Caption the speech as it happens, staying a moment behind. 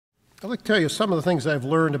I'd like to tell you some of the things I've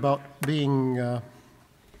learned about being the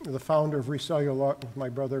founder of ReCellular with my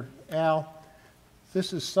brother Al.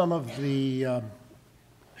 This is some of the, well,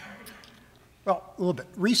 a little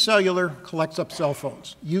bit. ReCellular collects up cell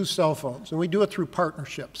phones, used cell phones, and we do it through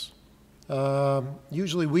partnerships.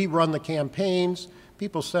 Usually we run the campaigns,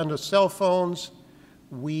 people send us cell phones,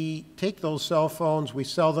 we take those cell phones, we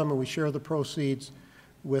sell them, and we share the proceeds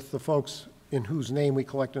with the folks in whose name we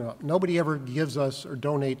collect them up. Nobody ever gives us or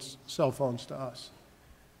donates cell phones to us.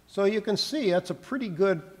 So you can see that's a pretty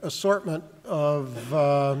good assortment of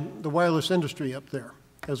the wireless industry up there,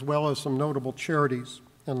 as well as some notable charities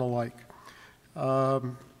and the like.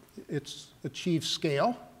 It's achieved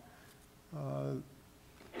scale. We're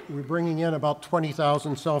bringing in about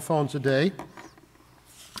 20,000 cell phones a day.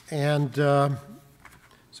 And does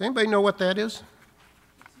anybody know what that is?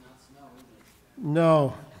 It's not snow, is it?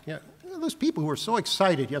 No. Yeah. There's people who were so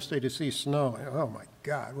excited yesterday to see snow. Oh my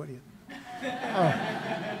God, what do you... Oh,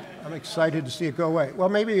 I'm excited to see it go away. Well,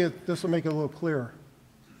 maybe this will make it a little clearer.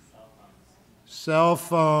 Cell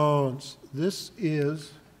phones. This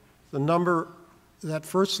is the number, that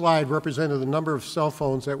first slide represented the number of cell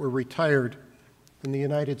phones that were retired in the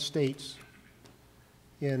United States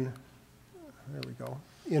in, there we go,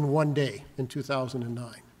 in one day in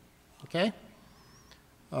 2009. Okay?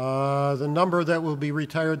 The number that will be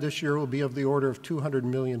retired this year will be of the order of 200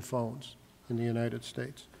 million phones in the United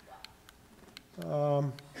States.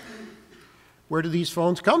 Where do these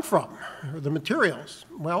phones come from? The materials.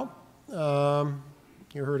 Well,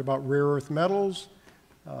 you heard about rare earth metals.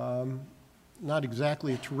 Not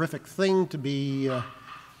exactly a terrific thing to be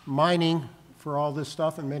mining for all this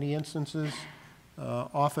stuff in many instances.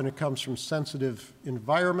 Often it comes from sensitive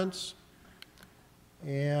environments.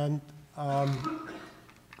 And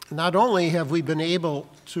not only have we been able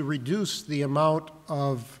to reduce the amount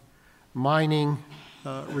of mining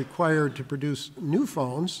required to produce new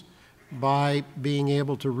phones by being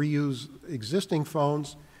able to reuse existing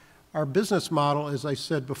phones, our business model, as I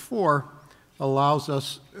said before, allows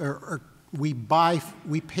us, we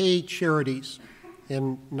pay charities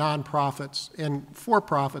and nonprofits and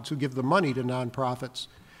for-profits who give the money to nonprofits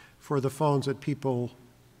for the phones that people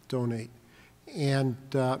donate. And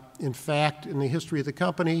in fact, in the history of the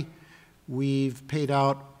company, we've paid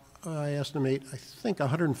out, I estimate, I think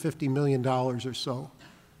 $150 million or so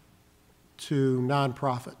to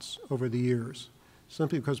nonprofits over the years,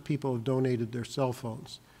 simply because people have donated their cell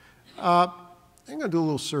phones. I'm going to do a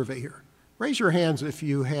little survey here. Raise your hands if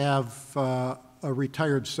you have a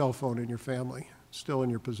retired cell phone in your family, still in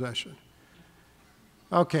your possession.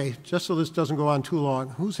 Okay, just so this doesn't go on too long,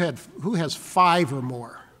 who has 5 or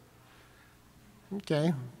more?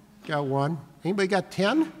 Okay, got 1. Anybody got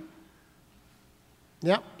 10?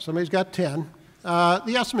 Yep, somebody's got 10.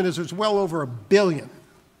 The estimate is there's well over a billion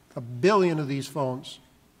of these phones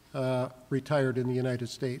retired in the United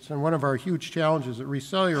States. And one of our huge challenges at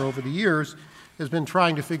ReCellular over the years has been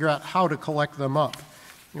trying to figure out how to collect them up.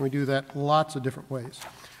 And we do that lots of different ways.